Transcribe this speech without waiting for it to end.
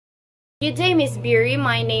Good day, Miss Beery.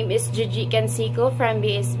 My name is Jojie Cansico from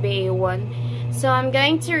BSBA1. So I'm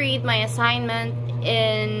going to read my assignment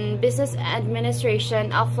in Business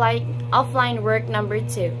Administration offline work number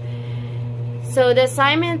 2. So the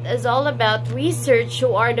assignment is all about research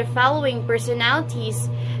who are the following personalities,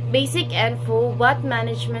 basic info, what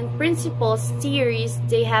management principles, theories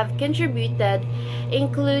they have contributed,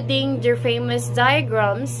 including their famous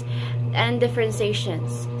diagrams and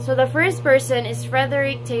differentiations. So the first person is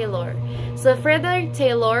Frederick Taylor. So Frederick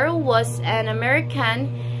Taylor was an American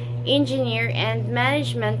engineer and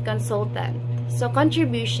management consultant. So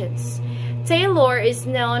contributions. Taylor is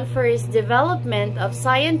known for his development of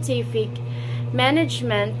scientific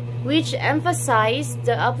management, which emphasized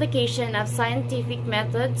the application of scientific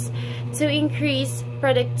methods to increase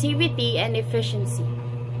productivity and efficiency.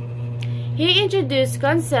 He introduced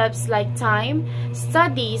concepts like time,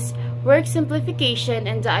 studies, work simplification,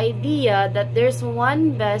 and the idea that there's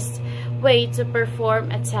one best way to perform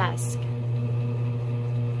a task.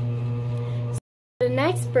 The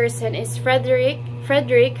next person is Frederick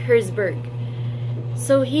Herzberg.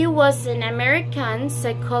 So he was an American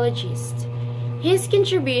psychologist. His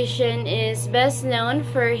contribution is best known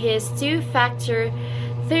for his two-factor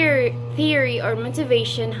theory or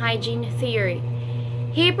motivation hygiene theory.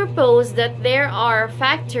 He proposed that there are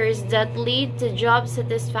factors that lead to job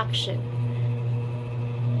satisfaction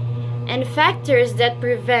and factors that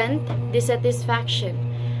prevent dissatisfaction.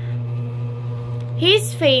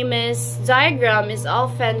 His famous diagram is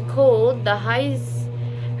often called the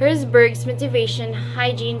Herzberg's motivation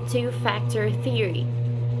hygiene two-factor theory.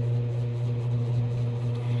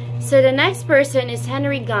 So the next person is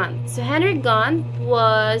Henry Gantt. So Henry Gantt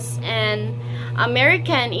was an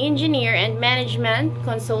American engineer and management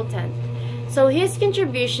consultant. So his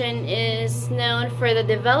contribution is known for the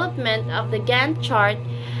development of the Gantt chart,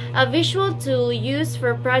 a visual tool used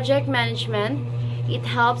for project management. It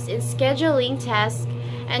helps in scheduling tasks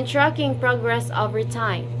and tracking progress over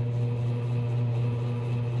time.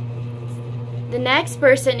 The next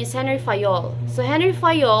person is Henry Fayol. So Henry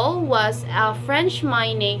Fayol was a French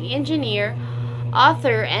mining engineer,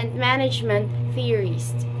 author, and management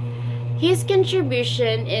theorist. His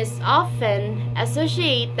contribution is often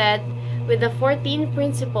associated with the 14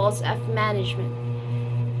 principles of management.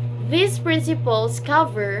 These principles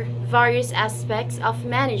cover various aspects of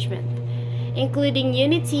management, including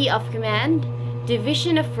unity of command,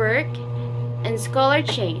 division of work, and scholar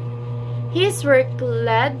chain. His work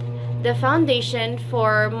laid the foundation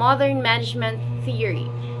for modern management theory.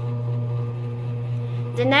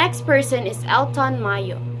 The next person is Elton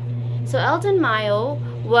Mayo. So Elton Mayo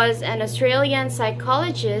was an Australian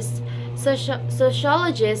psychologist,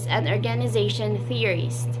 sociologist, and organization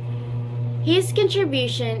theorist. His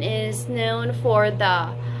contribution is known for the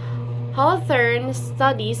Hawthorne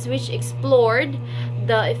studies, which explored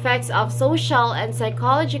the effects of social and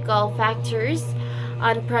psychological factors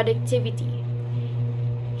on productivity.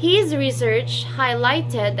 His research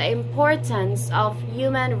highlighted the importance of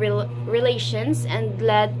human relations and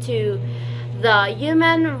led to the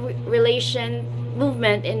human relation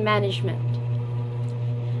movement in management.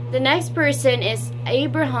 The next person is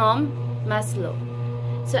Abraham Maslow.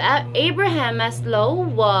 So Abraham Maslow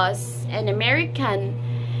was an American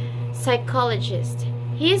psychologist.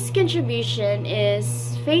 His contribution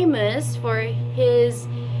is famous for his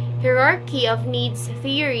hierarchy of needs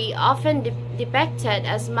theory, often depicted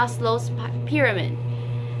as Maslow's pyramid.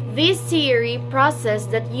 This theory process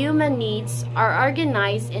that human needs are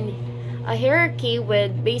organized in a hierarchy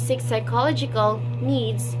with basic psychological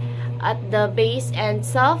needs at the base and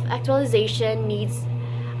self-actualization needs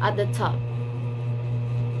at the top.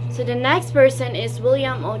 So the next person is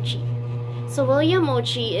William Jojie. So William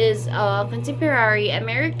Jojie is a contemporary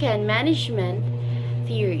American management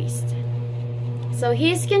theorist. So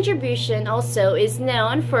his contribution also is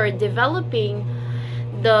known for developing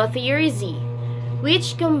the Theory Z,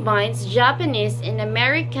 which combines Japanese and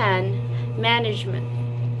American management.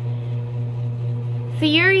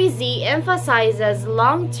 Theory Z emphasizes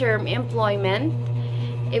long-term employment,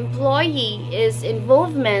 employees'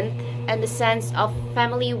 involvement, and the sense of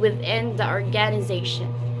family within the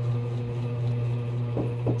organization.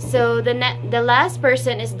 So the last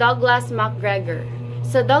person is Douglas McGregor.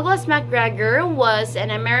 So Douglas McGregor was an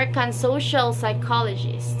American social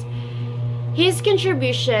psychologist. His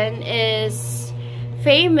contribution is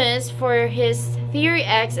famous for his Theory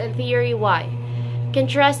X and Theory Y,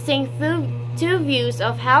 contrasting two views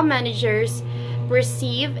of how managers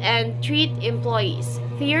perceive and treat employees.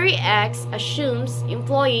 Theory X assumes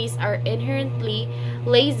employees are inherently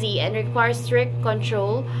lazy and require strict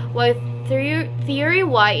control, while Theory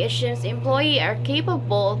Y assumes employees are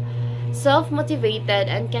capable, self-motivated,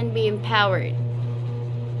 and can be empowered.